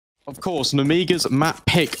Of course, Nemiga's map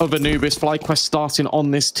pick of Anubis. FlyQuest starting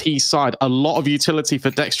on this T side. A lot of utility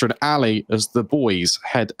for Dexter and Ali as the boys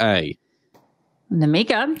head A.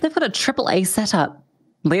 Nemiga, they've got a triple A setup.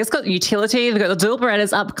 Leah's got utility. They've got the dual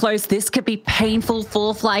Berettas up close. This could be painful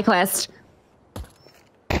for FlyQuest.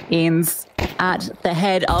 Ins at the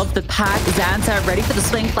head of the pack. Xanta ready for the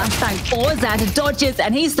swing. Flashbang for Xanta. Dodges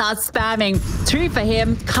and he starts spamming. 2 for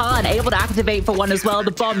him. Khan able to activate for 1 as well.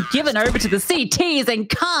 The bomb given over to the CTs and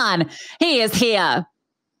Khan, he is here.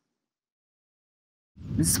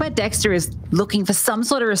 This is where Dexter is looking for some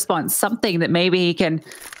sort of response. Something that maybe he can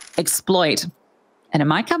exploit. And it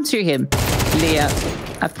might come to him. Leah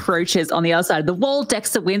approaches on the other side of the wall.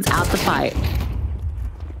 Dexter wins out the fight.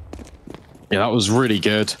 Yeah, that was really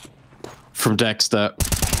good from Dexter,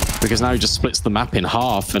 because now he just splits the map in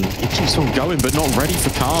half and he keeps on going, but not ready for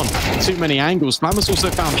Khan. Too many angles. Flamus also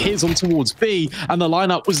found his on towards B, and the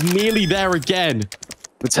lineup was nearly there again.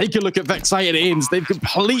 But take a look at Vexite and Ins. They've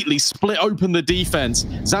completely split open the defense.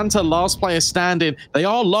 Xanta, last player standing. They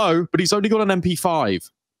are low, but he's only got an MP5.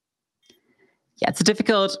 Yeah, it's a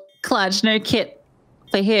difficult clutch. No kit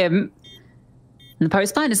for him. And the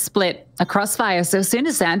post line is split, a crossfire. So as soon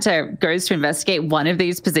as Xanta goes to investigate one of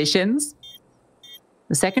these positions,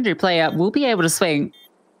 the secondary player will be able to swing.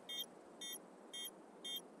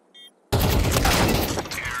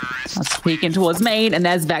 Let's peek in towards main, and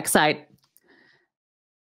there's Vexite.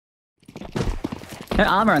 No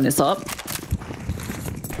armor on this op.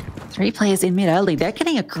 3 players in mid early. They're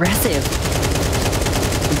getting aggressive.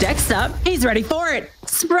 Dexter, he's ready for it.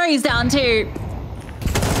 Sprays down 2.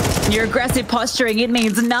 Your aggressive posturing, it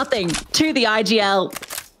means nothing to the IGL.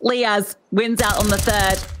 Liaz wins out on the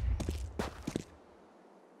 3rd.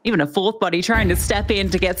 Even a 4th body trying to step in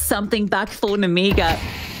to get something back for Nemiga.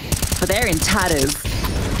 But they're in tatters.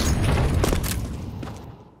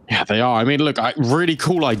 Yeah, they are. I mean, look, really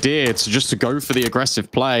cool idea to go for the aggressive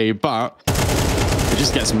play, but it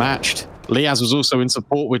just gets matched. Liaz was also in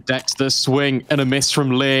support with Dexter. Swing and a miss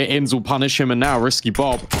from Lear. Ins will punish him, and now Risky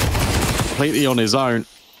Bob completely on his own.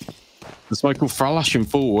 The smoke will flash him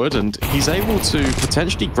forward, and he's able to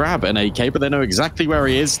potentially grab an AK, but they know exactly where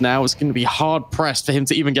he is now. It's going to be hard-pressed for him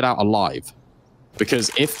to even get out alive. Because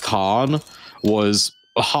if Khan was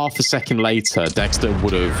half a second later, Dexter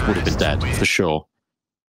would have been dead, for sure.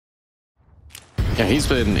 Yeah, he's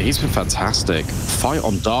been fantastic. Fight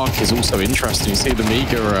on Dark is also interesting. You see the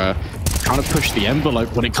Nemiga kind of push the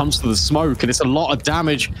envelope when it comes to the smoke, and it's a lot of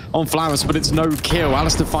damage on Flamus, but it's no kill.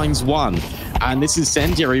 Alistair finds 1, and this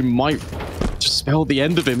incendiary might just spell the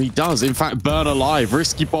end of him. He does, in fact, burn alive.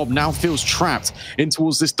 Risky Bob now feels trapped in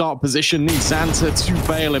towards this dark position. Needs Xanta to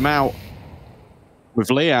bail him out.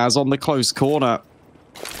 With Liaz on the close corner,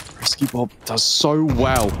 Risky Bob does so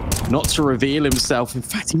well not to reveal himself. In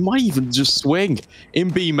fact, he might even just swing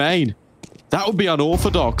in B main. That would be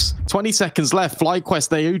unorthodox. 20 seconds left. FlyQuest,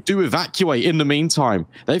 they do evacuate in the meantime.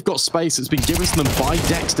 They've got space that's been given to them by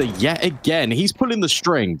Dexter yet again. He's pulling the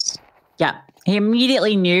strings. Yeah, he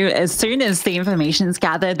immediately knew as soon as the information's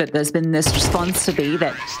gathered that there's been this response to B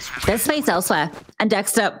that there's space elsewhere. And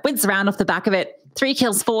Dexter wins the round off the back of it. 3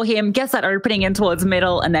 kills for him, gets that opening in towards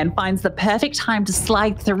middle, and then finds the perfect time to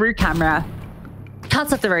slide through camera.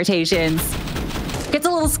 Cuts up the rotations. Gets a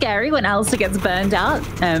little scary when Alistair gets burned out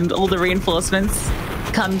and all the reinforcements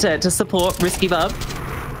come to support Risky Bob.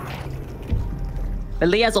 But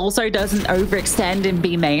Liaz also doesn't overextend in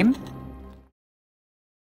B main.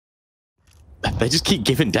 They just keep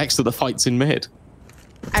giving Dexter the fights in mid.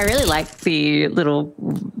 I really like the little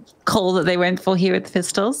call that they went for here with the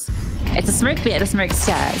pistols. It's a smoke bit, a smoke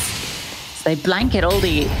stairs. So they blanket all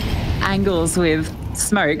the angles with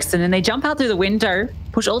smokes, and then they jump out through the window,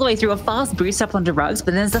 push all the way through a fast boost up onto Rugs,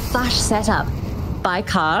 but then there's a flash setup by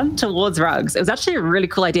Khan towards Rugs. It was actually a really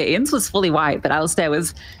cool idea. Ins was fully white, but Alistair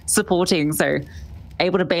was supporting, so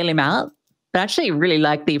able to bail him out. But I actually really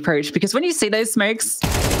like the approach, because when you see those smokes,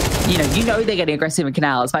 you know they're getting aggressive in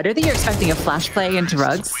canals, but I don't think you're expecting a flash play into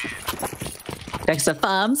Rugs. Dexter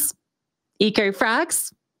farms, eco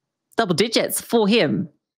frags, double digits for him.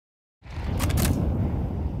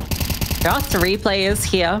 There are 3 players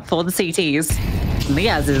here for the CTs.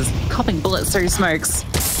 Liaz is copping bullets through smokes.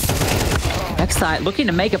 Vexite looking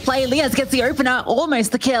to make a play. Liaz gets the opener,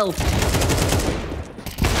 almost the kill.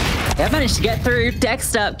 They've managed to get through.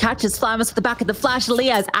 Dexter catches Flamus at the back of the flash.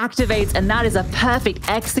 Liaz activates, and that is a perfect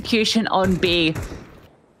execution on B.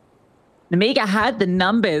 Nemiga had the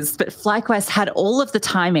numbers, but FlyQuest had all of the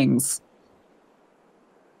timings.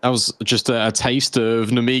 That was just a taste of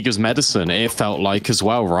Nemiga's medicine, it felt like as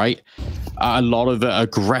well, right? A lot of the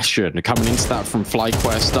aggression coming into that from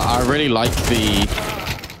FlyQuest. I really like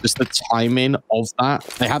just the timing of that.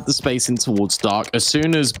 They had the space in towards dark. As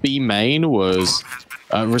soon as B main was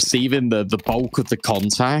receiving the bulk of the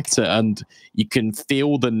contact, and you can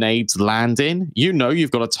feel the nades landing, you know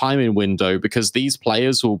you've got a timing window, because these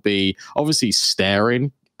players will be obviously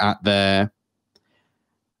staring at their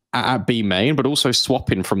at B main, but also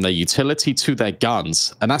swapping from their utility to their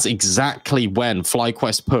guns. And that's exactly when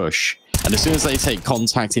FlyQuest push. And as soon as they take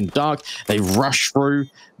contact in dark, they rush through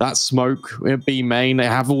that smoke in B main. They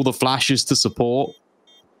have all the flashes to support.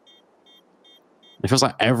 It feels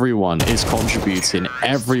like everyone is contributing.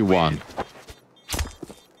 Everyone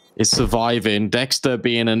is surviving. Dexter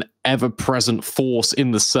being an ever-present force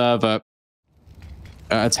in the server.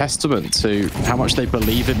 A testament to how much they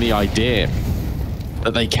believe in the idea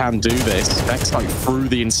that they can do this. Vexite through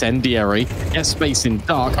the incendiary, gets space in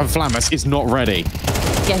dark, and Flamus is not ready.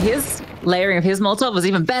 Yeah, his layering of his Molotov was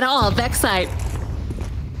even better. Oh, Vexite.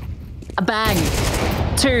 A bang.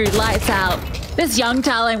 2, lights out. This young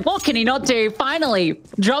talent, what can he not do? Finally,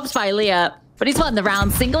 dropped by Leah, but he's won the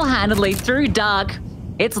round single-handedly through dark.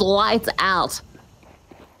 It's lights out.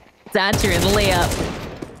 Xanta and Leah,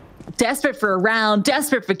 desperate for a round,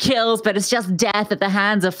 desperate for kills, but it's just death at the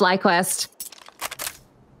hands of FlyQuest.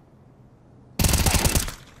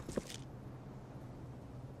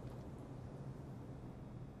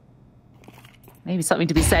 Maybe something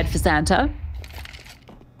to be said for Xanta.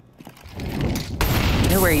 You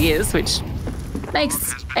know where he is, which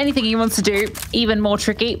makes anything he wants to do even more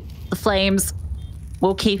tricky. The flames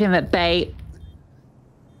will keep him at bay.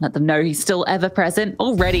 Let them know he's still ever present.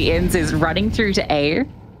 Already Inns is running through to A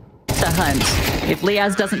to hunt. If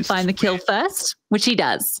Liaz doesn't find the kill first, which he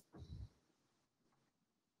does.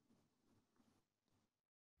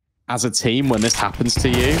 As a team, when this happens to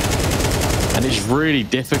you, and it's really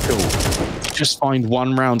difficult to just find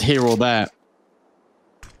one round here or there.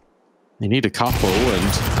 You need a couple,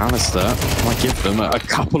 and Alistair might give them a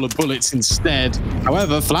couple of bullets instead.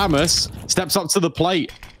 However, Flamus steps up to the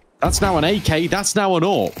plate. That's now an AK, that's now an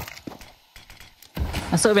AWP.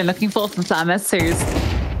 That's what we've been looking for from Flamus, who's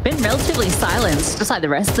been relatively silenced, just like the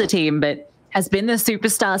rest of the team, but has been the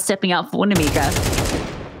superstar stepping up for Nemiga.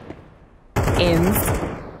 Inns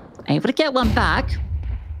able to get one back.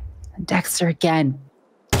 And Dexter again,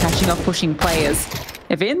 catching off pushing players.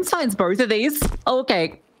 If Inns finds both of these,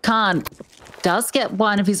 okay. Khan does get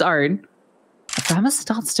one of his own. Flamus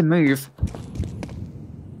starts to move.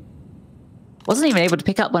 Wasn't even able to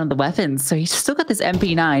pick up one of the weapons, so he's still got this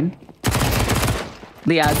MP9.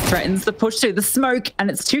 Liaz threatens the push through the smoke, and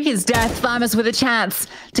it's to his death. Flamus with a chance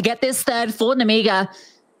to get this third for Nemiga.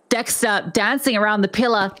 Dexter dancing around the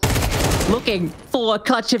pillar, looking for a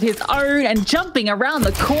clutch of his own and jumping around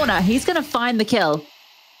the corner. He's going to find the kill.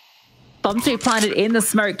 Bomb to be planted in the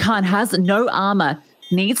smoke. Khan has no armor.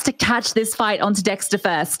 Needs to catch this fight onto Dexter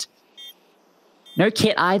first. No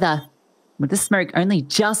kit either. With the smoke only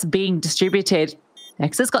just being distributed,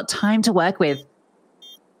 Dexter's got time to work with.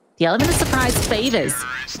 The element of surprise favors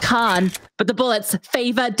Khan, but the bullets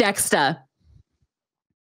favor Dexter.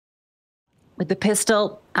 With the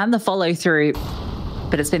pistol and the follow through,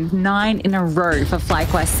 but it's been 9 in a row for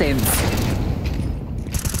FlyQuest since.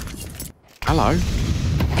 Hello.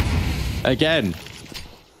 Again.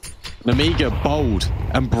 Nemiga bold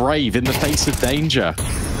and brave in the face of danger.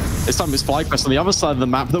 This time it's FlyQuest on the other side of the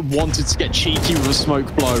map that wanted to get cheeky with a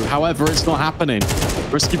smoke blow. However, it's not happening.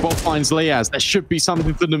 Risky Ball finds Liaz. There should be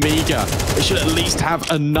something for Nemiga. They should at least have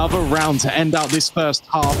another round to end out this first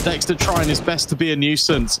half. Dexter trying his best to be a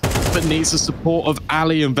nuisance, but needs the support of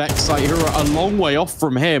Ali and Vexite, who are a long way off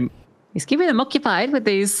from him. He's keeping them occupied with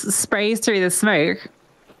these sprays through the smoke.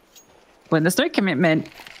 When there's no commitment,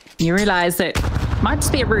 you realize that it might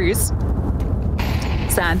just be a ruse.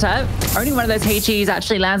 Xanta, only one of those HEs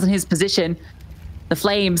actually lands in his position. The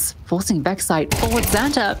flames forcing Vexite forward.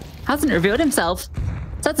 Xanta hasn't revealed himself.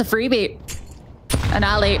 So that's a freebie. And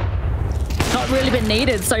Ali, not really been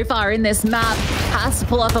needed so far in this map. Has to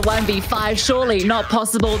pull off a 1v5. Surely not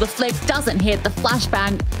possible. The flick doesn't hit. The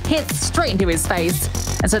flashbang hits straight into his face.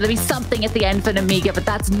 And so there'll be something at the end for Nemiga, but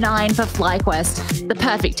that's 9 for FlyQuest. The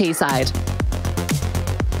perfect T-side.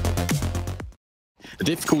 The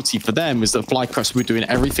difficulty for them is that FlyQuest were doing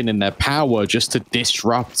everything in their power just to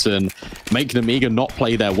disrupt and make Nemiga not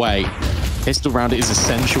play their way. Pistol round is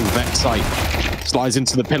essential. Vexite slides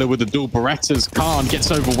into the pillar with the dual Berettas. Khan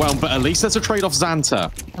gets overwhelmed, but at least there's a trade-off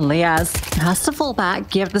Xanta. Liaz has to fall back,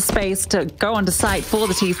 give the space to go onto site for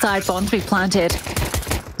the T-side. Bomb to be planted.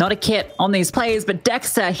 Not a kit on these players, but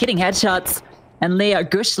Dexter hitting headshots. And Leah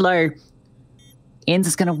gush low. Inns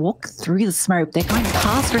is going to walk through the smoke. They're going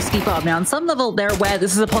past Risky Bob. Now, on some level, they're aware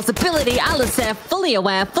this is a possibility. Alistair, fully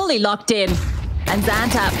aware, fully locked in. And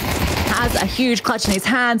Xanta has a huge clutch in his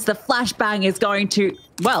hands. The flashbang is going to,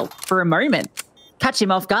 well, for a moment, catch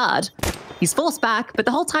him off guard. He's forced back, but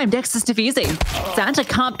the whole time Dexter's defusing. Xanta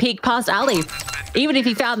can't peek past Ali. Even if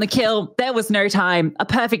he found the kill, there was no time. A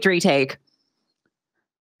perfect retake.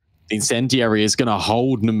 The incendiary is going to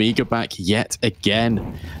hold Nemiga back yet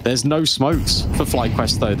again. There's no smokes for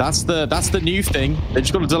FlyQuest though. That's the new thing. They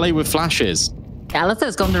just got to delay with flashes.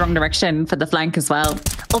 Alistair's gone the wrong direction for the flank as well.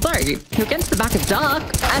 Although, he'll get to the back of Dark,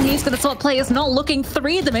 and he's going to swap players, not looking.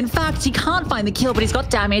 3 of them. In fact, he can't find the kill, but he's got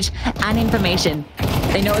damage and information.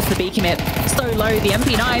 They know it's the B commit. So low, the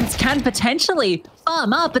MP9s can potentially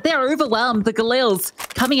farm up, but they're overwhelmed. The Galils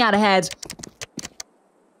coming out ahead.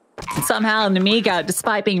 And somehow, Nemiga,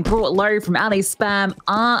 despite being brought low from Ali's spam,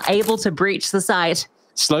 are able to breach the site.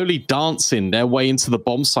 Slowly dancing their way into the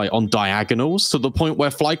bomb site on diagonals to the point where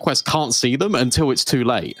FlyQuest can't see them until it's too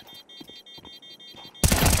late.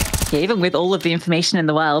 Yeah, even with all of the information in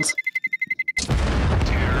the world.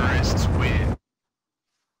 Terrorists win.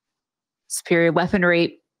 Superior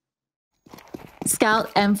weaponry.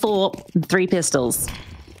 Scout, M4, 3 pistols.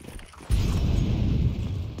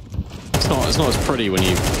 It's not as pretty when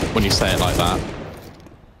you say it like that.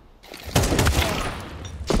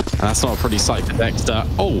 And that's not a pretty sight for Dexter.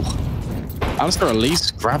 Oh, Alistair at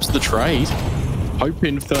least grabs the trade,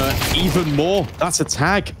 hoping for even more. That's a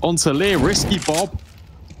tag onto Lear. Risky Bob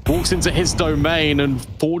walks into his domain, and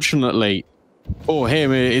fortunately for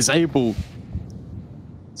him, is able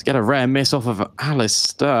to get a rare miss off of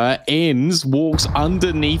Alistair. Inns walks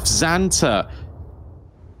underneath Xanta.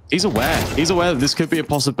 He's aware. He's aware that this could be a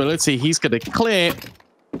possibility. He's going to clear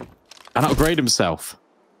and upgrade himself.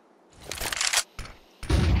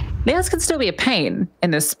 Leas can still be a pain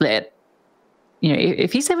in this split. You know,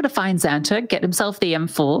 if he's able to find Xanta, get himself the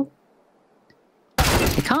M4,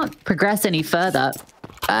 he can't progress any further.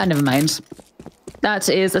 Never mind. That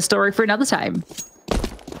is a story for another time.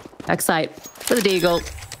 Backside for the Deagle.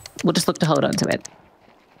 We'll just look to hold on to it.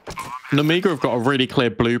 Nemiga have got a really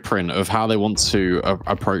clear blueprint of how they want to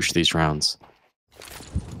approach these rounds.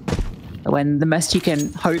 When the most you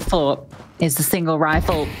can hope for is the single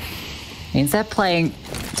rifle, means they're playing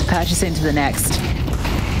to purchase into the next.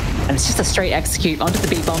 And it's just a straight execute onto the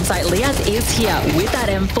B bomb site. Liaz is here with that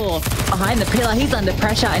M4 behind the pillar. He's under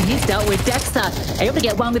pressure and he's dealt with Dexter. Able to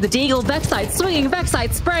get one with the Deagle. Backside swinging,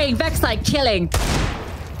 backside spraying, backside killing.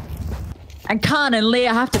 And Khan and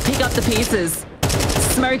Leah have to pick up the pieces.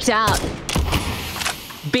 Smoked out.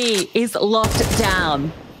 B is locked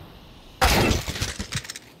down.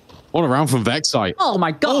 What a round from Vexite. Oh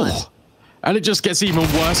my god. Oh, and it just gets even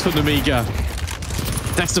worse for Nemiga.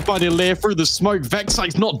 Dexter finding Lear through the smoke.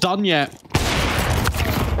 Vexite's not done yet.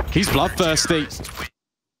 He's bloodthirsty.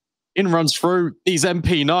 In runs through these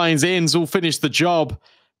MP9s. Inns will finish the job.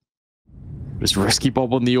 It's Risky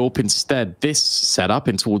Bob on the AWP instead. This setup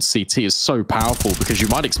in towards CT is so powerful because you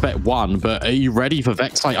might expect one, but are you ready for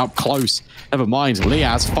Vexite up close? Never mind.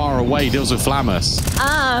 Liaz far away deals with Flamus.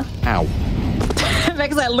 Ow.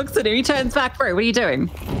 Vexite looks at him. He turns back through. What are you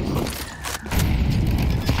doing?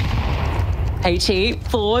 HE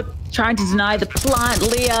forward, trying to deny the plant.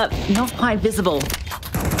 Leah not quite visible.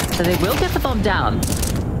 So they will get the bomb down.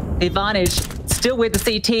 The advantage still with the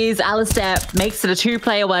CTs. Alistair makes it a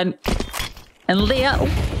 2-player one. And Leah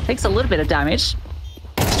takes a little bit of damage.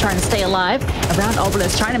 He's trying to stay alive around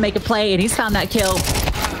Obelisk, trying to make a play, and he's found that kill.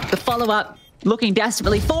 The follow-up, looking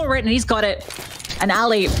desperately for it, and he's got it. And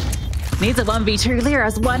Ali needs a 1v2. Leah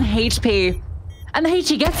has 1 HP. And the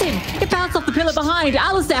HE gets him. It bounced off the pillar behind.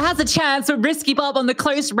 Alistair has a chance, but Risky Bob on the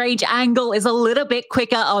close range angle is a little bit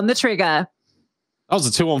quicker on the trigger. That was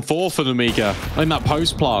a 2-on-4 for Nemiga in that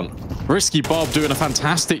post plant. Risky Bob doing a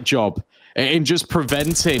fantastic job in just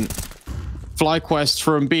preventing FlyQuest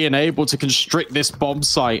from being able to constrict this bomb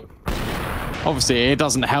site. Obviously, it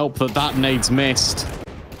doesn't help that that nade's missed.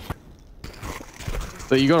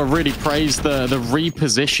 But you got to really praise the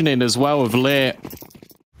repositioning as well of Lear.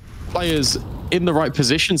 Players in the right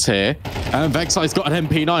positions here, and Vexite's got an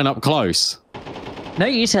MP9 up close. No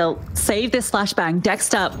util. Save this flashbang.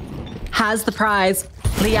 Dexter has the prize.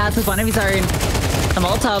 Liaz with one of his own. The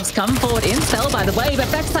Molotovs come forward in spell, by the way, but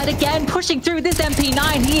Vexite again pushing through this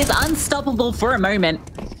MP9. He is unstoppable for a moment.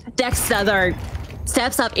 Dexter, though,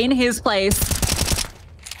 steps up in his place.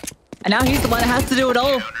 And now he's the one that has to do it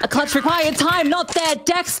all. A clutch required time, not there.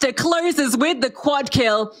 Dexter closes with the quad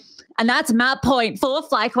kill. And that's map point for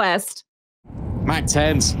FlyQuest. Mac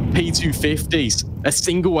 10s, P250s, a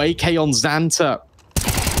single AK on Xanta.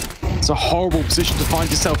 It's a horrible position to find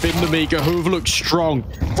yourself in, Nemiga, who have looked strong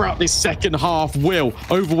throughout this second half. Will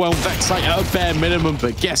overwhelm Vexite at a bare minimum,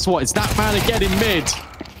 but guess what? It's that man again in mid.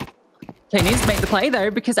 He needs to make the play, though,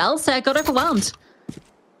 because Alistair got overwhelmed.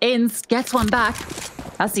 Inns gets one back.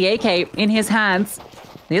 That's the AK in his hands.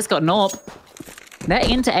 He's got an AWP. They're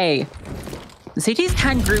into A. The CTs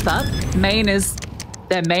can group up. Main is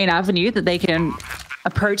their main avenue that they can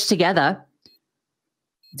approach together.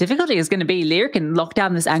 Difficulty is going to be Lear can lock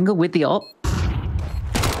down this angle with the AWP.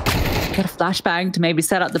 Get a flashbang to maybe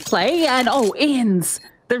set up the play. And Inns.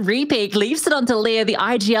 The repeat leaves it onto Lear, the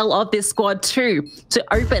IGL of this squad too, to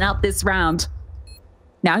open up this round.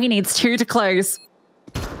 Now he needs 2 to close.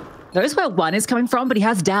 Knows where 1 is coming from, but he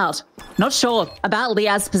has doubt. Not sure about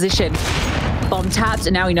Liaz's position. Bomb tapped,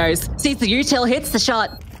 and now he knows. Sees the util, hits the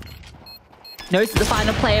shot. Knows that the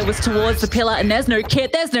final player was towards the pillar, and there's no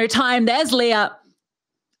kit, there's no time, there's Lear.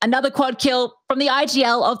 Another quad kill from the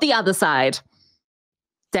IGL of the other side.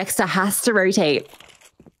 Dexter has to rotate.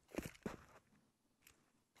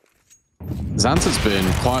 Xanta's been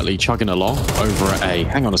quietly chugging along over at A.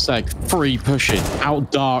 Hang on a sec. Free pushing.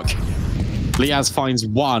 Out dark. Liaz finds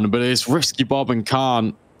 1, but it's risky. Bob and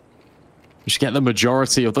Khan. We should get the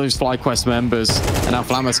majority of those FlyQuest members. And now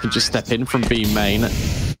Flammers can just step in from B main.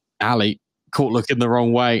 Ali caught looking the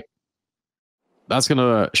wrong way. That's going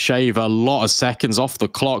to shave a lot of seconds off the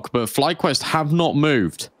clock. But FlyQuest have not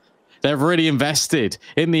moved. They've really invested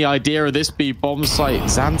in the idea of this B bomb site.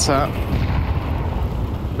 Xanta,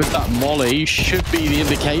 with that molly, should be the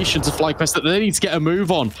indication to FlyQuest that they need to get a move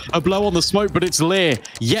on. A blow on the smoke, but it's Lear.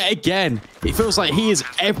 Yet again, it feels like he is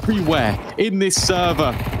everywhere in this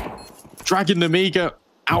server. Dragging Nemiga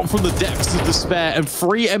out from the depths of despair, and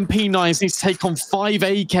 3 MP9s needs to take on 5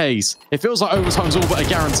 AKs. It feels like overtime's all but a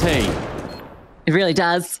guarantee. It really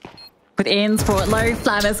does. With Inns brought low,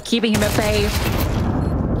 Flammers keeping him at bay.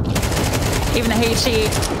 Even a HE.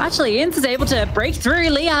 Actually, Inns is able to break through.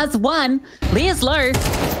 Liaz 1. Lear's low.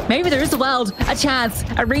 Maybe there is a world, a chance,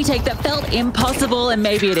 a retake that felt impossible, and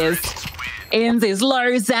maybe it is. Inns is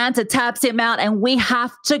low. Xanta taps him out, and we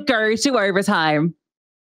have to go to overtime.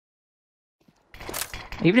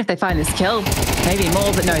 Even if they find this kill, maybe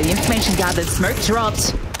more, but no, the information gathered. Smoke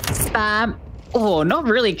dropped. Spam. Oh, not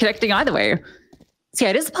really connecting either way. So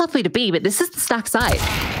yeah, it is a pathway to B, but this is the stack side.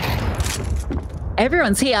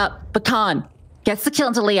 Everyone's here, but Khan gets the kill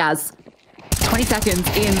into Liaz. 20 seconds,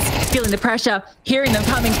 Inns feeling the pressure, hearing them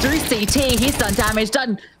coming through CT. He's done damage,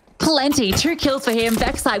 done plenty. 2 kills for him.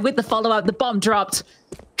 Backside with the follow-up. The bomb dropped.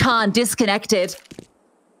 Khan disconnected.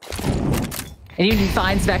 And even if he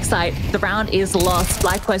finds Vexite, the round is lost.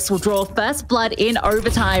 FlyQuest will draw first blood in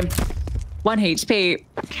overtime. 1 HP.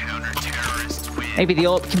 Maybe the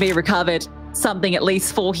AWP can be recovered. Something at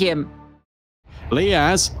least for him.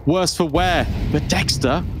 Liaz, worse for wear, but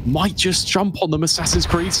Dexter might just jump on them Assassin's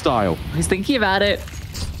Creed style. He's thinking about it.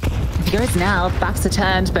 He goes now, backs are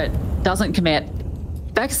turned, but doesn't commit.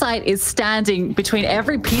 Vexite is standing between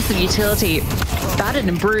every piece of utility, battered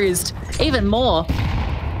and bruised, even more.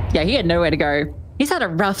 Yeah, he had nowhere to go. He's had a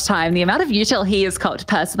rough time. The amount of util he has copped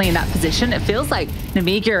personally in that position, it feels like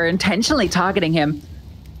Nemiga are intentionally targeting him.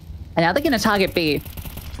 And now they're going to target B.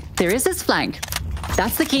 There is this flank.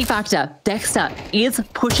 That's the key factor. Dexter is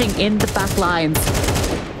pushing in the back lines.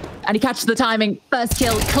 And he catches the timing. First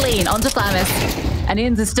kill, clean, onto Flamis. And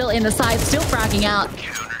Inns is still in the side, still fragging out.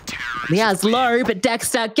 Liaz low, but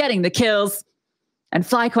Dexter getting the kills. And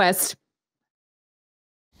FlyQuest.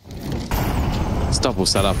 This double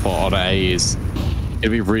setup on A is going to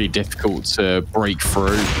be really difficult to break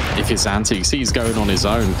through if it's Anti. You see he's going on his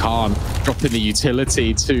own. Khan dropping the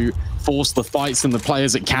utility to force the fights and the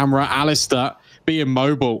players at camera. Alistair being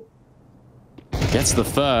mobile. Gets the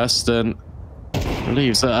first and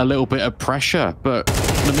leaves a little bit of pressure, but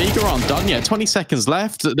Nemiga aren't done yet. 20 seconds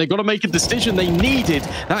left. They've got to make a decision. They needed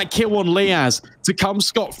that kill on Liaz to come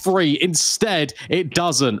scot-free. Instead, it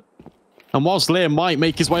doesn't. And whilst Lear might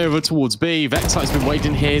make his way over towards B, Vexite's been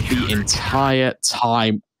waiting here the entire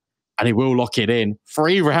time, and he will lock it in.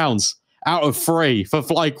 3 rounds out of 3 for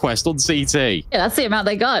FlyQuest on CT. Yeah, that's the amount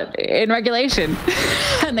they got in regulation.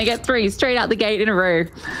 And they get 3 straight out the gate in a row.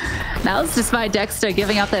 Now it's despite Dexter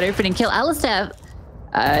giving up that opening kill. Alistair,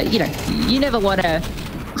 you know, you never want to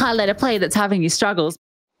highlight a play that's having you struggles.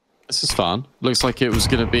 This is fun. Looks like it was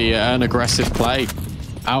going to be an aggressive play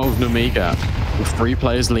out of Nemiga, with 3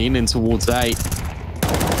 players leaning towards A.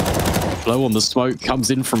 Blow on the smoke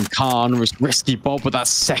comes in from Khan. Risky Bob with that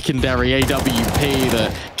secondary AWP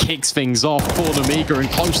that kicks things off for Nemiga, and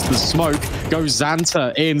close to the smoke goes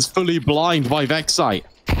Xanta. Inns fully blind by Vexite.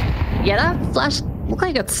 Yeah, that flash looked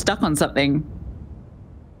like it got stuck on something.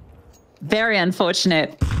 Very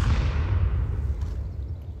unfortunate.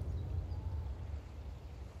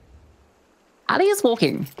 Ali is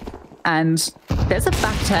walking. And there's a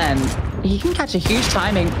back turn. He can catch a huge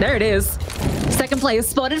timing. There it is. Second player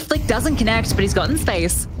spotted. Flick doesn't connect, but he's got in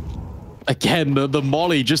space. Again, the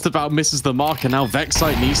molly just about misses the mark, and now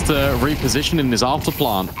Vexite needs to reposition in his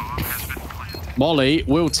afterplant. Molly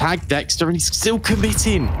will tag Dexter, and he's still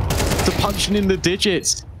committing to punching in the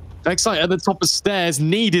digits. Vexite at the top of stairs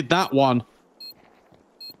needed that one.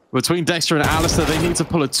 Between Dexter and Alistair, they need to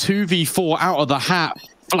pull a 2v4 out of the hat.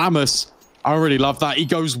 Flamus, I really love that. He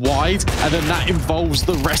goes wide, and then that involves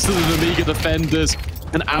the rest of the Nemiga defenders.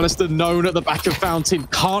 And Alistair, known at the back of Fountain,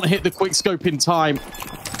 can't hit the quickscope in time.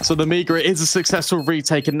 So the Nemiga is a successful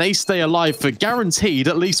retake, and they stay alive for guaranteed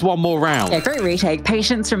at least one more round. Yeah, great retake.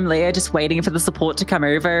 Patience from Leah, just waiting for the support to come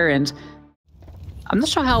over. And I'm not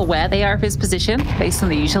sure how aware they are of his position based on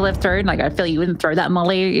the usual they've thrown. Like, I feel you wouldn't throw that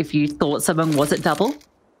molly if you thought someone was at double.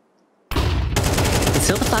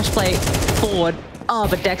 Still the flash play forward. Oh,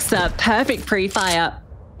 but Dexter, perfect pre-fire.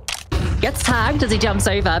 Gets tagged as he jumps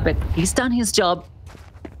over, but he's done his job.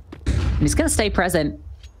 And he's going to stay present.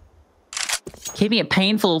 Keeping it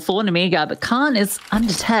painful for Nemiga, but Khan is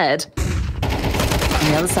undeterred.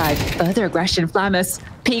 On the other side, further aggression. Flamus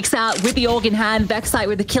peeks out with the org in hand. Vexite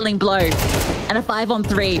with the killing blow. And a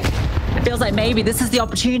 5-on-3. It feels like maybe this is the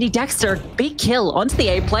opportunity. Dexter, big kill onto the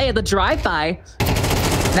A player, the drive-by.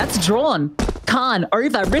 That's drawn. Khan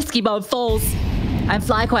over, Risky Bob falls. And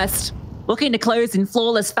FlyQuest looking to close in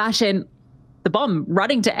flawless fashion. The bomb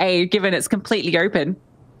running to A, given it's completely open.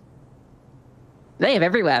 They have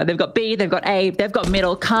everywhere. They've got B, they've got A, they've got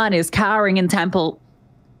middle. Khan is cowering in temple,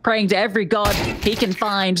 praying to every god he can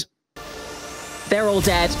find. They're all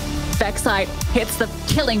dead. Vexite hits the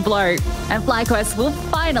killing blow, and FlyQuest will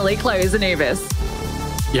finally close Anubis.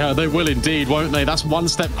 Yeah, they will indeed, won't they? That's one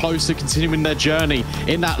step closer, continuing their journey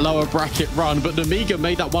in that lower bracket run. But Nemiga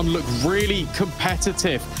made that one look really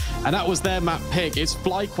competitive, and that was their map pick. It's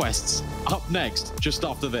FlyQuest's up next, just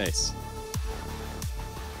after this.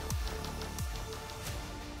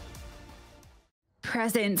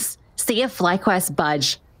 Presence. See if FlyQuest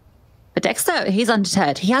budge. But Dexter, he's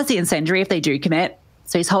undeterred. He has the incendiary if they do commit.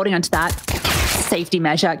 So he's holding onto that safety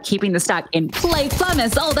measure, keeping the stack in play.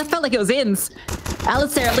 Flamus, oh, that felt like it was ins.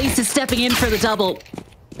 Alistair at least is stepping in for the double.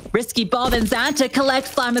 Risky Bob and Xanta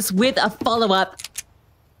collect Flamus with a follow-up.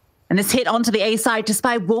 And this hit onto the A side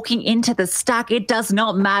despite walking into the stack. It does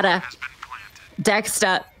not matter.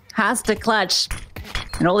 Dexter has to clutch.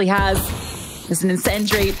 And all he has is an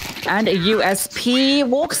incendiary and a USP.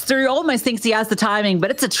 Walks through, almost thinks he has the timing,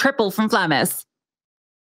 but it's a triple from Flamus.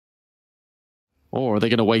 Or are they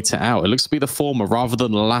going to wait it out? It looks to be the former rather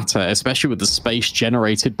than the latter, especially with the space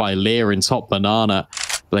generated by Lear in top banana.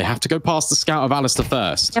 But they have to go past the scout of Alistair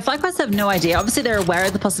first. Yeah, FlyQuest have no idea. Obviously, they're aware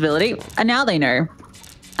of the possibility, and now they know.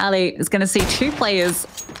 Ali is going to see two players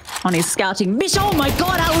on his scouting mission. Oh my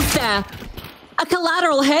god, Alistair! A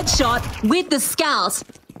collateral headshot with the scout.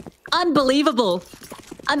 Unbelievable.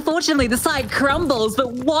 Unfortunately, the side crumbles,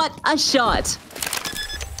 but what a shot.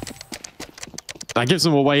 That gives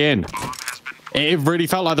them a way in. It really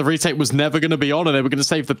felt like the retake was never going to be on and they were going to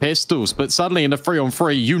save the pistols. But suddenly in a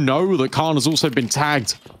 3-on-3, you know that Khan has also been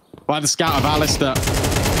tagged by the scout of Alistair.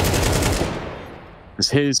 It's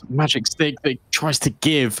his magic stick that tries to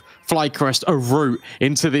give FlyQuest a route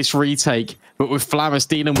into this retake. But with Flamus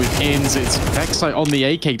dealing with ins, it's Vexite on the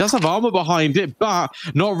AK. Does have armor behind it, but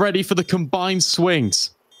not ready for the combined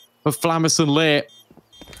swings of Flamus and Lear.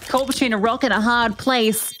 Caught between a rock and a hard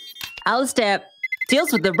place. Alistair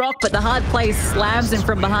deals with the rock, but the hard place slams him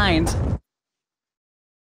from behind.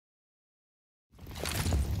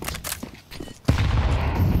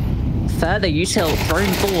 Further util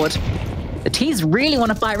thrown forward. The T's really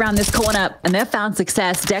want to fight around this corner, and they've found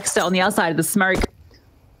success. Dexter on the outside of the smoke.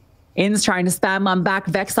 In's trying to spam one back.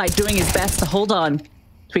 Vexite doing his best to hold on.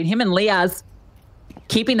 Between him and Liaz,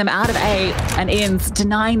 keeping them out of A, and In's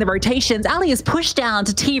denying the rotations. Ali is pushed down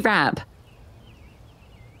to T-ramp.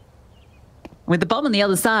 With the bomb on the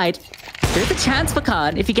other side, there's a chance for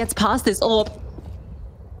Khan if he gets past this orb.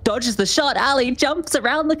 Dodges the shot. Ali jumps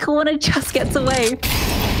around the corner, just gets away.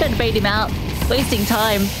 Don't bait him out. Wasting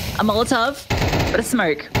time. A Molotov, but a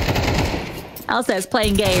smoke. Alistair's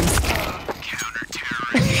playing games.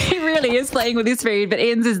 He really is playing with his food, but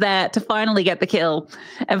Inns is there to finally get the kill.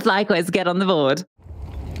 And FlyQuest get on the board.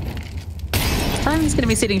 This time he's going to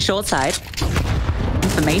be sitting short side.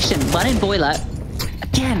 Information. One in boiler.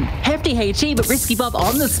 Again, hefty HE, but Risky Bob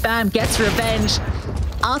on the spam gets revenge.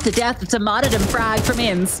 After death, it's a martyrdom frag from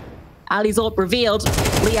Inns. Ali's AWP revealed.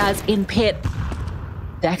 Liaz in pit.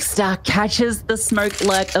 Dexter catches the smoke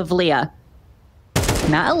lurk of Leah.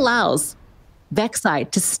 And that allows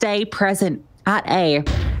Vexite to stay present at A.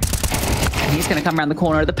 He's going to come around the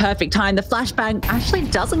corner at the perfect time. The flashbang actually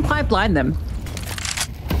doesn't quite blind them.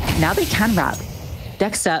 Now they can wrap.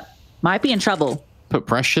 Dexter might be in trouble. Put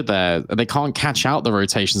pressure there. They can't catch out the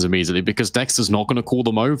rotations immediately because Dexter's not going to call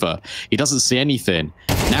them over. He doesn't see anything.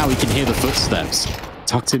 Now he can hear the footsteps.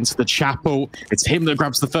 Tucked into the chapel. It's him that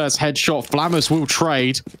grabs the first headshot. Flammers will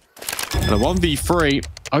trade. And a 1v3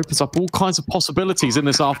 opens up all kinds of possibilities in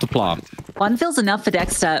this afterplant. One feels enough for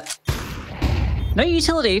Dexter. No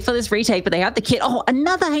utility for this retake, but they have the kit. Oh,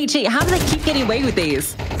 another HE. How do they keep getting away with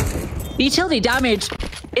these? The utility damage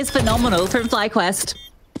is phenomenal from FlyQuest.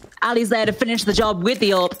 Ali's there to finish the job with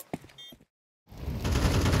the AWP.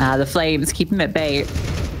 The flames keep him at bay.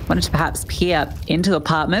 Wanted to perhaps peer into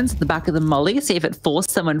apartments at the back of the molly, see if it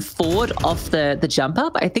forced someone forward off the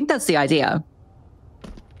jumper, but I think that's the idea.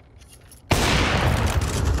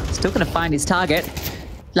 Still going to find his target.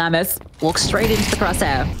 Lamas walks straight into the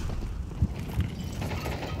crosshair.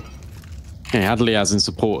 Yeah, had Liaz in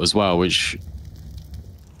support as well, which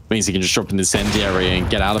means he can just drop an incendiary and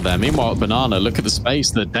get out of there. Meanwhile, Banana, look at the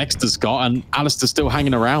space that Dexter's got, and Alistair's still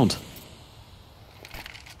hanging around.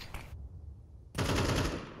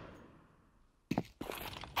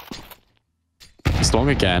 It's long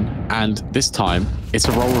again, and this time it's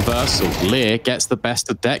a role reversal. Lear gets the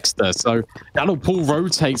best of Dexter, so that'll pull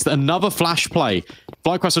rotates. Another flash play.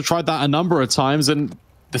 FlyQuest have tried that a number of times, and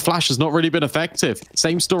the flash has not really been effective.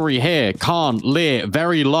 Same story here. Khan, Lear,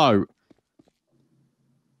 very low.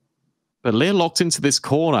 But Lear locked into this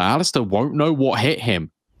corner. Alistair won't know what hit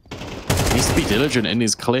him. He needs to be diligent in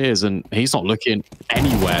his clears, and he's not looking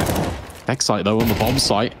anywhere. Vexite, though, on the bomb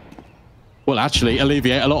site will actually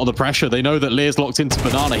alleviate a lot of the pressure. They know that Lear's locked into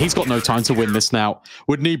Banana. He's got no time to win this now.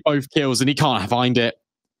 Would need both kills, and he can't find it.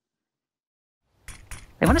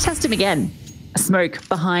 They want to test him again. A smoke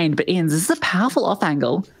behind, but Inns. This is a powerful off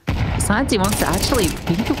angle. Besides, he wants to actually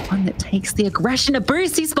be the one that takes the aggression. A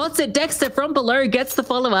boost. He spots it. Dexter from below gets the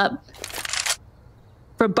follow-up.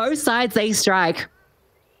 From both sides, they strike.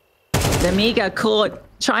 Nemiga caught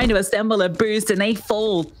trying to assemble a boost, and they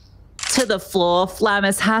fall to the floor.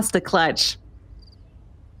 Flamus has to clutch.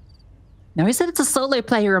 Notice that it's a solo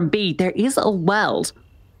player on B. There is a weld.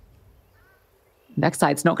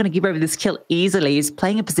 Backside's not going to give over this kill easily. He's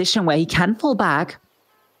playing a position where he can fall back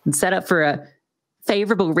and set up for a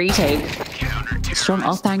favorable retake. Strong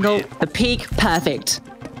off angle. The peak, perfect.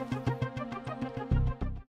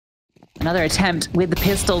 Another attempt with the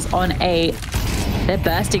pistols on A. They're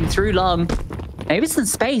bursting through long. Maybe some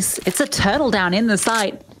space. It's a turtle down in the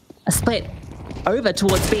site. A split over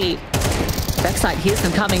towards B. Backside hears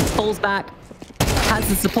them coming, falls back, has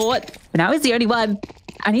the support, but now he's the only one,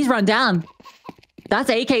 and he's run down.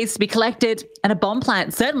 That's AKs to be collected, and a bomb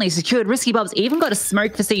plant certainly secured. Risky Bob's even got a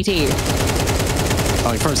smoke for CT.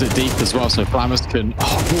 Oh, he throws it deep as well, so Flamus can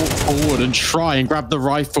walk forward and try and grab the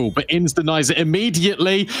rifle, but Inns denies it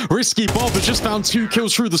immediately. Risky Bob has just found 2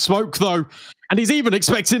 kills through the smoke, though, and he's even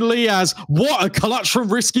expecting Liaz. What a clutch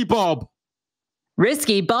from Risky Bob.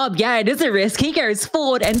 Risky Bob, yeah, it is a risk. He goes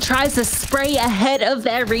forward and tries to spray ahead of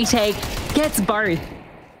their retake. Gets both.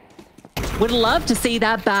 Would love to see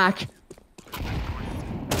that back.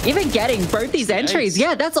 Even getting both these entries.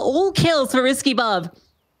 Yeah, that's all kills for Risky Bob.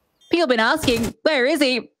 People have been asking, where is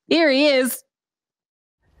he? Here he is.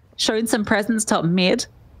 Showing some presence top mid.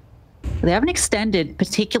 They haven't extended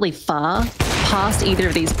particularly far past either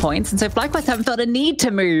of these points, and so FlyQuest haven't felt a need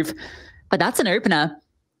to move. But that's an opener.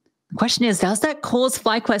 The question is, does that cause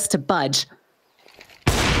FlyQuest to budge?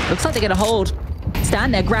 Looks like they're going to hold,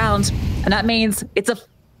 stand their ground, and that means it's a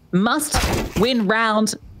must-win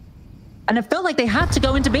round. And it felt like they had to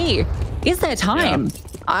go into B. Is there time? Yeah.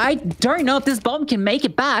 I don't know if this bomb can make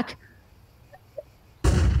it back.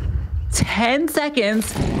 10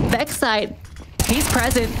 seconds. Vexite, he's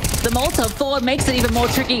present. The Molotov forward makes it even more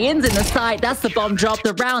tricky. Inns in the site. That's the bomb drop.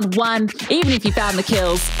 The round 1, even if you found the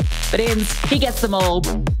kills. But Inns, he gets them all.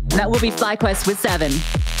 And that will be FlyQuest with 7.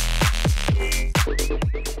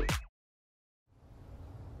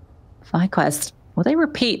 FlyQuest, will they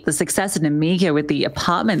repeat the success of Nemiga with the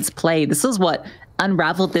apartments play? This is what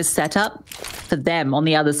unraveled this setup for them on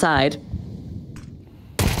the other side.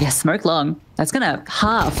 Yeah, smoke long. That's going to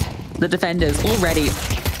half the defenders already.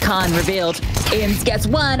 Khan revealed. Inns gets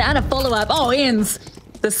 1 and a follow-up. Oh, Inns,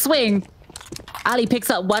 the swing. Ali picks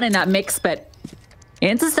up 1 in that mix, but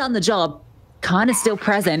Inns has done the job. Khan is still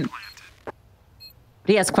present. But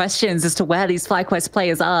he has questions as to where these FlyQuest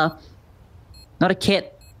players are. Not a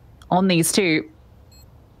kit on these two.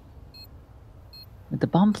 With the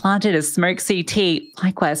bomb planted as smoke CT,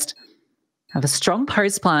 FlyQuest have a strong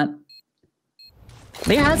post plant.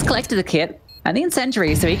 Leo has collected the kit and the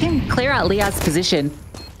incendiary, so he can clear out Liaz's position.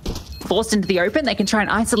 forced into the open. They can try and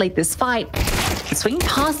isolate this fight. Swinging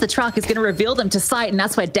past the truck is going to reveal them to sight, and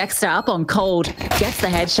that's where Dexter, up on cold, gets the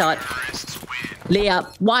headshot.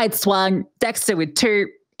 Leah, wide swung. Dexter with 2,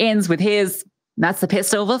 ends with his. That's the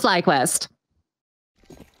pistol for FlyQuest.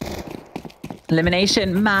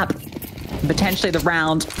 Elimination map, potentially the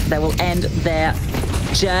round that will end their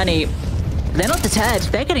journey. They're not deterred.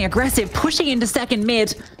 They're getting aggressive, pushing into second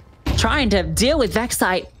mid, trying to deal with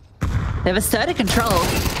Vexite. They've asserted control.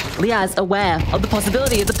 Lia's aware of the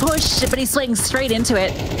possibility of the push, but he swings straight into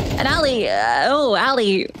it. And Ali,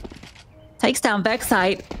 Ali takes down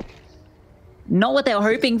Vexite. Not what they were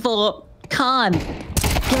hoping for. Khan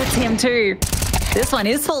gets him too. This one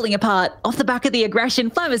is falling apart off the back of the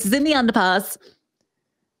aggression. Flavis is in the underpass.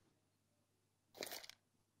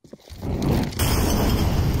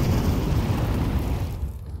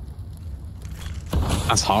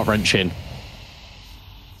 That's heart-wrenching.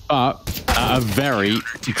 But a very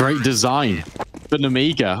great design for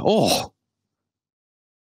Nemiga. Oh!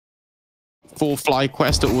 For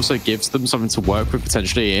FlyQuest, it also gives them something to work with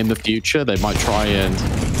potentially in the future. They might try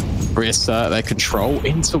and reassert their control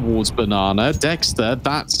in towards Banana. Dexter,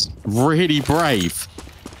 that's really brave.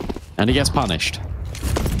 And he gets punished.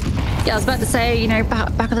 Yeah, I was about to say, you know,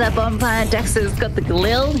 back of that bomb plant, Dexter's got the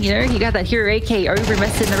Galil, you know, he got that Hero AK over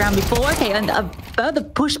invested in the round before. Okay, and a further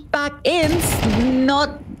pushback ends,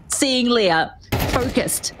 not seeing Leah.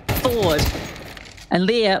 Focused forward. And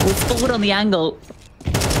Leah was forward on the angle.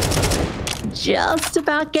 Just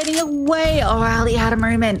about getting away. Oh, Ali had a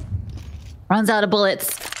moment. Runs out of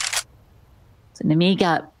bullets. So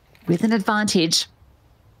Nemiga with an advantage.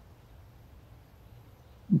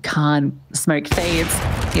 Khan, smoke fades.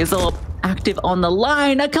 He's all active on the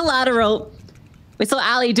line. A collateral. We saw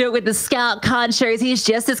Ali do it with the scout. Khan shows he's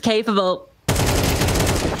just as capable.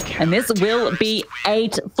 And this will be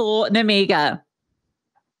 8 for Nemiga.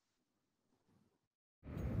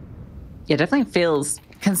 Yeah, definitely feels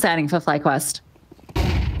concerning for FlyQuest.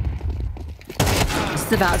 This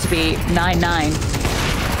is about to be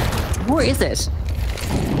 9-9. Or is it?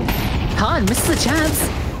 Khan misses the chance.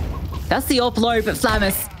 That's the AWP low, but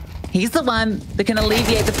Flamis, he's the one that can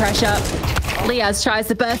alleviate the pressure. Liaz tries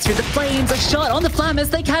to burst through the flames. A shot on the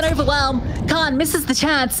Flamis. They can't overwhelm. Khan misses the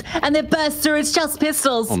chance, and they burst through. It's just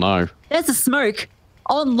pistols. Oh, no. There's a smoke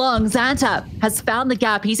on long. Xanta has found the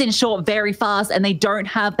gap. He's in short very fast, and they don't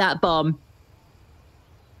have that bomb.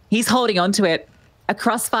 He's holding on to it. A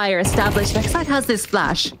crossfire established. Vexite has this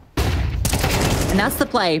flash. And that's the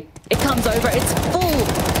play. It comes over. It's full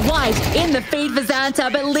white in the feed for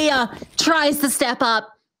Xanta, but Leah tries to step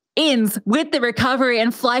up. Ends with the recovery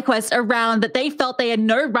and FlyQuest around that they felt they had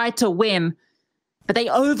no right to win. But they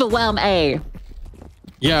overwhelm A.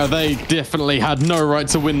 Yeah, they definitely had no right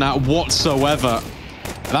to win that whatsoever.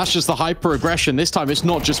 That's just the hyper-aggression. This time, it's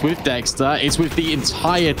not just with Dexter. It's with the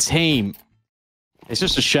entire team. It's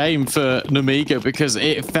just a shame for Nemiga because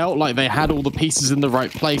it felt like they had all the pieces in the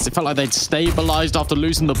right place. It felt like they'd stabilized after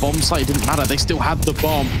losing the bomb site. It didn't matter. They still had the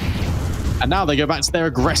bomb. And now they go back to their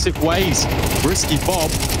aggressive ways. Risky Bob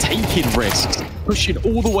taking risks, pushing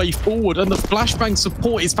all the way forward. And the flashbang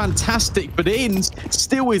support is fantastic, but Inns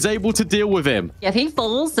still is able to deal with him. Yeah, if he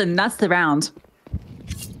falls, then that's the round.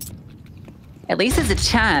 At least there's a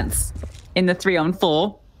chance in the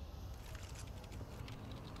 3-on-4.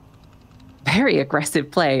 Very aggressive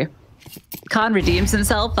play. Khan redeems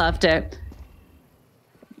himself after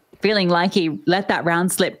feeling like he let that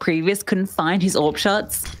round slip previous, couldn't find his AWP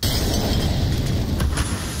shots.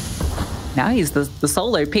 Now he's the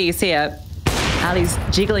solo piece here. Ali's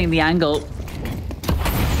jiggling the angle.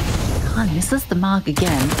 Khan misses the mark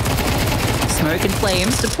again. Smoke and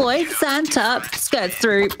flames deployed. Xanta skirts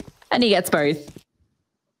through, and he gets both.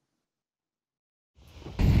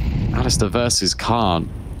 Alistair versus Khan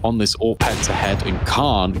on this AWP head-to-head, and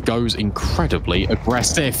Khan goes incredibly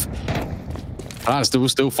aggressive. Alistair will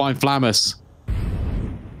still find Flamis.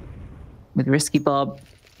 With Risky Bob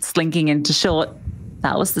slinking into short.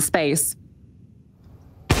 That was the space.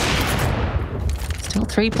 Still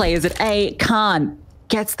 3 players at A. Khan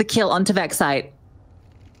gets the kill onto Vexite.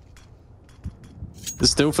 This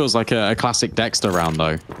still feels like a classic Dexter round,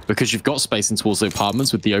 though, because you've got space in towards the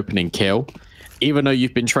apartments with the opening kill. Even though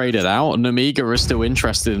you've been traded out, Nemiga is still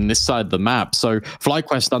interested in this side of the map. So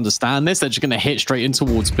FlyQuest understand this. They're just going to hit straight in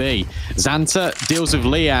towards B. Xanta deals with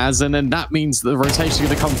Liaz, and then that means the rotation is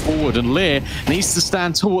going to come forward. And Lear needs to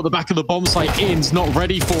stand tall at the back of the bomb site. In's not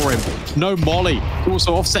ready for him. No molly.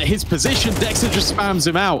 Also offset his position. Dexter just spams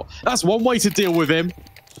him out. That's one way to deal with him.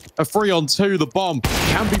 A 3-on-2. The bomb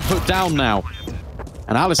can be put down now.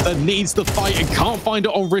 And Alistair needs the fight and can't find it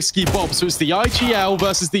on Risky Bob. So it's the IGL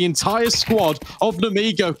versus the entire squad of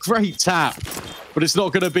Nemiga. Great tap, but it's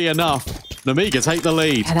not going to be enough. Nemiga take the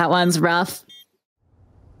lead. Yeah, that one's rough.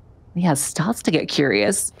 Yeah, starts to get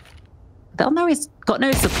curious. They'll know he's got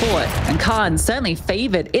no support. And Khan certainly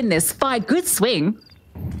favored in this fight. Good swing.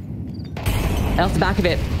 And off the back of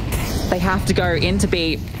it, they have to go into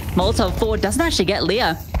B. Molotov forward doesn't actually get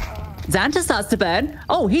Leah. Xanta starts to burn.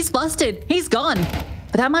 Oh, he's flustered. He's gone.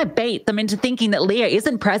 But that might bait them into thinking that Leah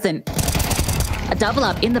isn't present. A double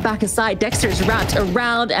up in the back of side. Dexter is wrapped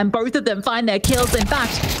around and both of them find their kills. In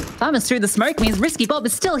fact, Farmers through the smoke means Risky Bob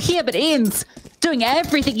is still here, but Inns doing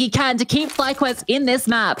everything he can to keep FlyQuest in this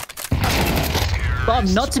map. Bob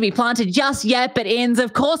not to be planted just yet, but Inns,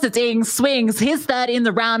 of course it's Ings, swings his third in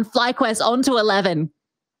the round. FlyQuest onto 11.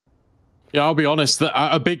 Yeah, I'll be honest, that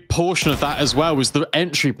a big portion of that as well was the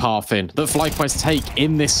entry path in that FlyQuest take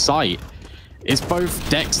in this site. It's both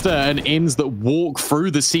Dexter and Inns that walk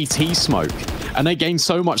through the CT smoke, and they gain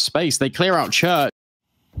so much space. They clear out Church,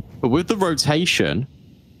 but with the rotation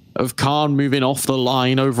of Khan moving off the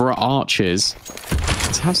line over at Arches,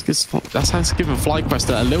 that's how it's given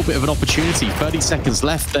FlyQuest a little bit of an opportunity. 30 seconds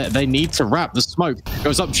left. They need to wrap. The smoke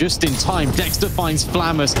goes up just in time. Dexter finds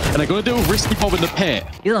Flammus, and they're going to do a Risky Bob in the pit.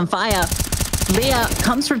 He's on fire. Leah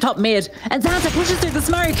comes from top mid, and Xanta pushes through the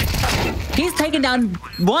smoke. He's taken down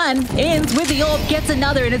one. Inns with the orb, gets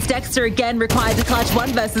another, and it's Dexter again required to clutch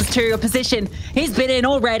 1 versus 2, a position he's been in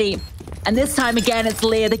already. And this time again, it's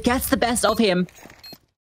Leah that gets the best of him.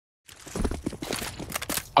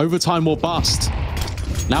 Overtime or bust.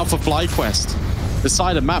 Now for FlyQuest. The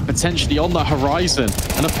side of map potentially on the horizon,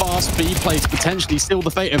 and a fast B play to potentially seal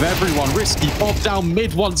the fate of everyone. Risky Bob down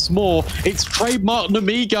mid once more. It's trademark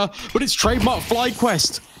Nemiga, but it's trademark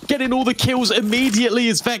FlyQuest. Getting all the kills immediately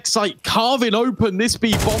as Vexite carving open this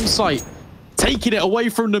B bomb site. Taking it away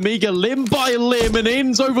from Nemiga limb by limb, and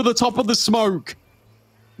Inns over the top of the smoke.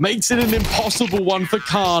 Makes it an impossible one for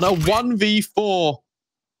Khan, a 1v4.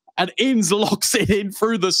 And Inns locks it in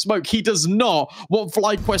through the smoke. He does not want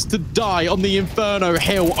FlyQuest to die on the Inferno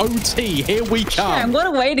Hill. OT, here we come. And what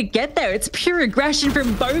a way to get there. It's pure aggression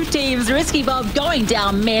from both teams. Risky Bob going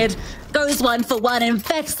down mid. Goes 1 for 1. And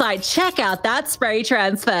Vexite, check out that spray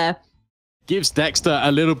transfer. Gives Dexter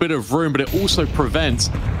a little bit of room, but it also prevents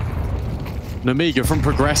Nemiga from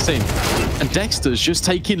progressing. And Dexter's just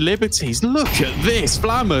taking liberties. Look at this.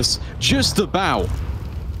 Flammus just about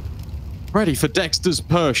ready for Dexter's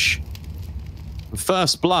push.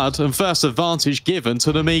 First blood and first advantage given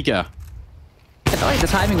to Nemiga. I felt like the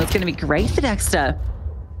timing was going to be great for Dexter.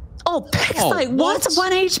 Oh, Vexite, what?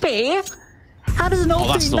 1 HP? How does an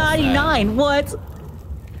ult do 99? What?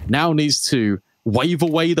 Now needs to wave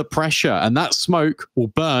away the pressure, and that smoke will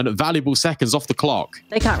burn valuable seconds off the clock.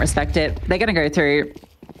 They can't respect it. They're going to go through.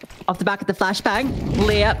 Off the back of the flashbang,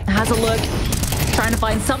 Leah has a look, trying to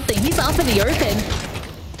find something. He's up in the open.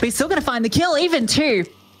 But he's still going to find the kill, even 2.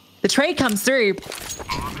 The trade comes through.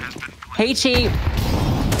 HE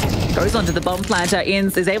goes onto the bomb planter.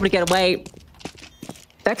 Inns is able to get away.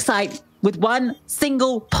 Vexite with 1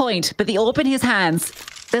 single point, but the orb in his hands.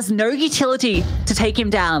 There's no utility to take him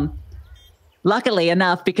down. Luckily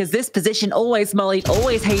enough, because this position always mollied,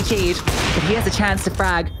 always HE'd, but he has a chance to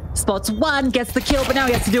frag. Spots 1, gets the kill, but now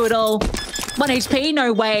he has to do it all. 1 HP,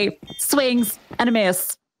 no way. Swings and a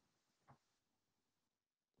miss.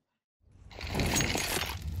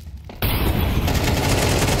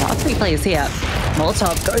 Now 3 players here.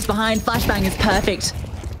 Molotov goes behind. Flashbang is perfect.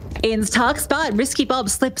 Inns tucks, but Risky Bob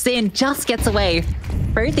slips in, just gets away.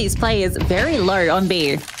 Both these players very low on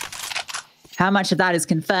B. How much of that is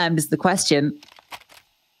confirmed is the question.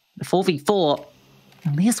 The 4v4.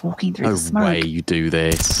 And Leah's walking through the smoke. No way you do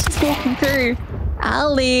this. He's walking through.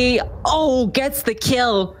 Ali, oh, gets the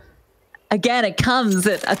kill. Again, it comes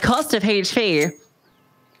at a cost of HP.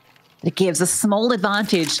 It gives a small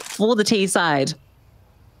advantage for the T side.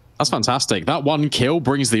 That's fantastic. That 1 kill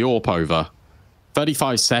brings the AWP over.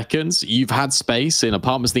 35 seconds. You've had space in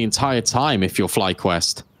apartments the entire time if you're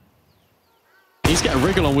FlyQuest. Needs to get a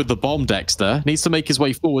wriggle on with the bomb, Dexter. Needs to make his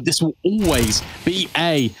way forward. This will always be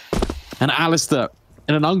A. And Alistair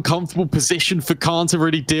in an uncomfortable position for Khan to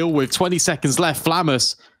really deal with. 20 seconds left.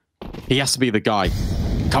 Flammus, he has to be the guy.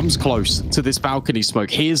 Comes close to this balcony smoke.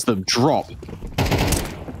 Hears them drop.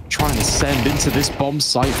 Trying to send into this bomb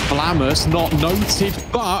site. Flammus not noted,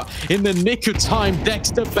 but in the nick of time,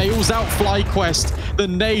 Dexter bails out FlyQuest. The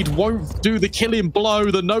nade won't do the killing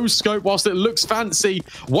blow. The no-scope, whilst it looks fancy,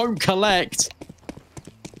 won't collect.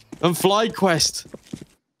 And FlyQuest.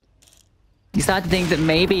 You start to think that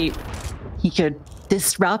maybe he could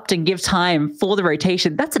disrupt and give time for the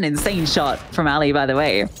rotation. That's an insane shot from Ali, by the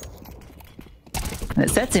way. And it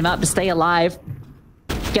sets him up to stay alive,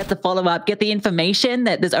 get the follow-up, get the information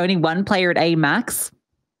that there's only one player at A max.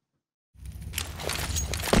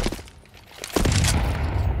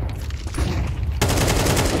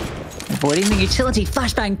 Avoiding the utility,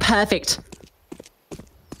 flashbang, perfect.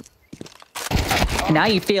 And now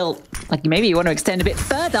you feel like maybe you want to extend a bit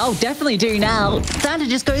further. Oh, definitely do now. Xanta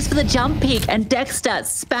just goes for the jump peek and Dexter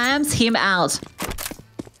spams him out.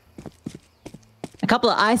 A couple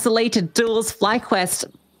of isolated duels,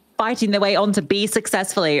 FlyQuest fighting their way onto B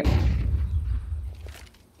successfully.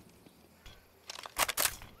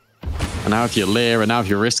 And now if you're Lear and now if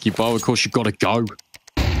you're Risky Bob, of course you've got to go.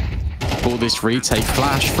 For this retake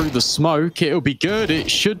flash through the smoke, it'll be good.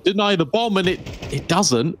 It should deny the bomb, and it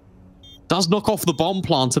doesn't. Does knock off the bomb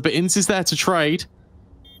planter, but Inz is there to trade.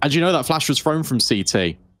 And you know that flash was thrown from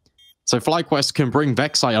CT. So FlyQuest can bring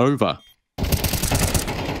Vexite over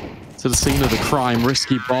to the scene of the crime.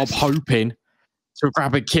 Risky Bob hoping to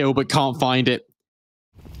grab a kill, but can't find it.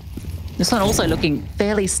 This one also looking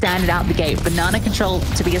fairly standard out the gate. Banana control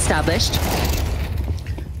to be established.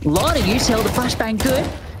 A lot of util, the flashbang good.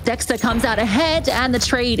 Dexter comes out ahead, and the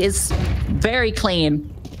trade is very clean.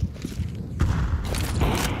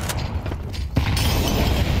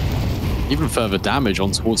 Even further damage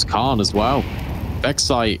on towards Khan as well.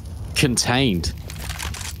 Vexite contained.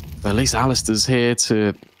 But at least Alistair's here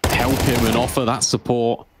to help him and offer that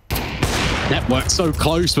support. Network so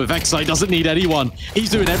close, but Vexite doesn't need anyone. He's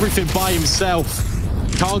doing everything by himself.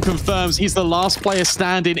 Khan confirms he's the last player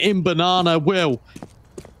standing in Banana. Will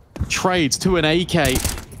trades to an AK.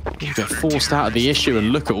 You get forced out of the issue,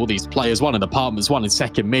 and look at all these players. One in apartments, one in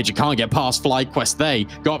second mid. You can't get past FlyQuest. They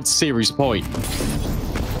go up to series point.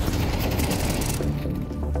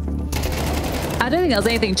 I don't think there was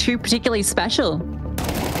anything too particularly special.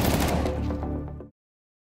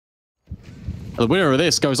 The winner of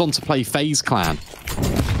this goes on to play FaZe Clan.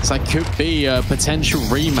 So that could be a potential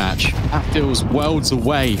rematch. That feels worlds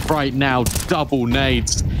away right now. Double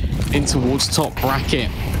nades in towards top bracket.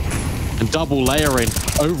 And double layering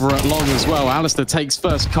over at long as well. Alistair takes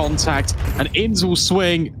first contact, and Inz will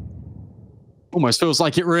swing. Almost feels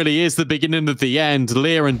like it really is the beginning of the end.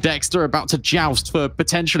 Lear and Dexter about to joust for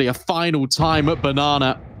potentially a final time at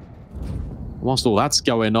Banana. Whilst all that's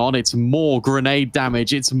going on, it's more grenade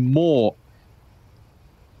damage. It's more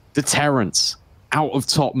deterrence out of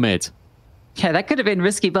top mid. Yeah, that could have been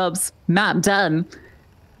Risky Bob's map done.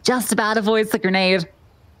 Just about avoids the grenade.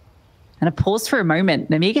 And a pause for a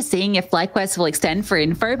moment. Nemiga seeing if FlyQuest will extend for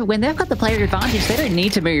info, but when they've got the player advantage, they don't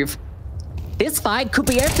need to move. This fight could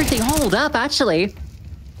be everything. Hold up, actually.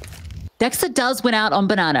 Dexter does win out on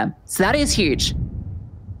Banana, so that is huge.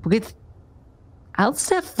 With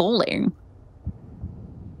Alistair falling,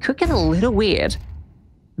 could get a little weird.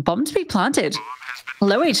 Bomb to be planted.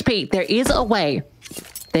 Low HP, there is a way.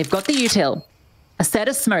 They've got the util, a set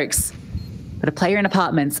of smokes, but a player in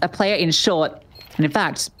apartments, a player in short, and in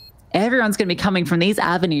fact, everyone's going to be coming from these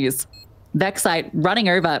avenues. Vexite running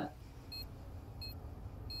over.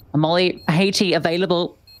 A Molly, a HE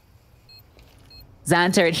available.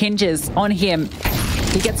 Xanta, it hinges on him.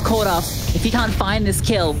 He gets caught off. If he can't find this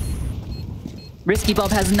kill, Risky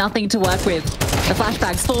Bob has nothing to work with. The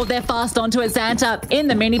flashbacks fall there fast onto a Xanta in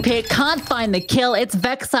the mini pit. Can't find the kill. It's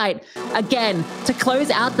Vexite again to close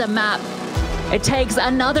out the map. It takes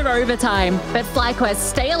another overtime, but FlyQuest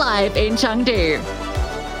stay alive in Chengdu.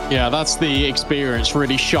 Yeah, that's the experience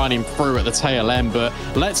really shining through at the tail end, but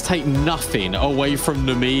let's take nothing away from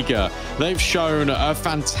Nemiga. They've shown a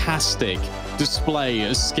fantastic display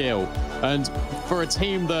of skill, and for a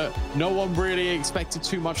team that no one really expected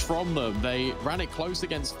too much from them, they ran it close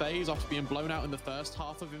against FaZe after being blown out in the first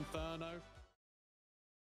half of Inferno.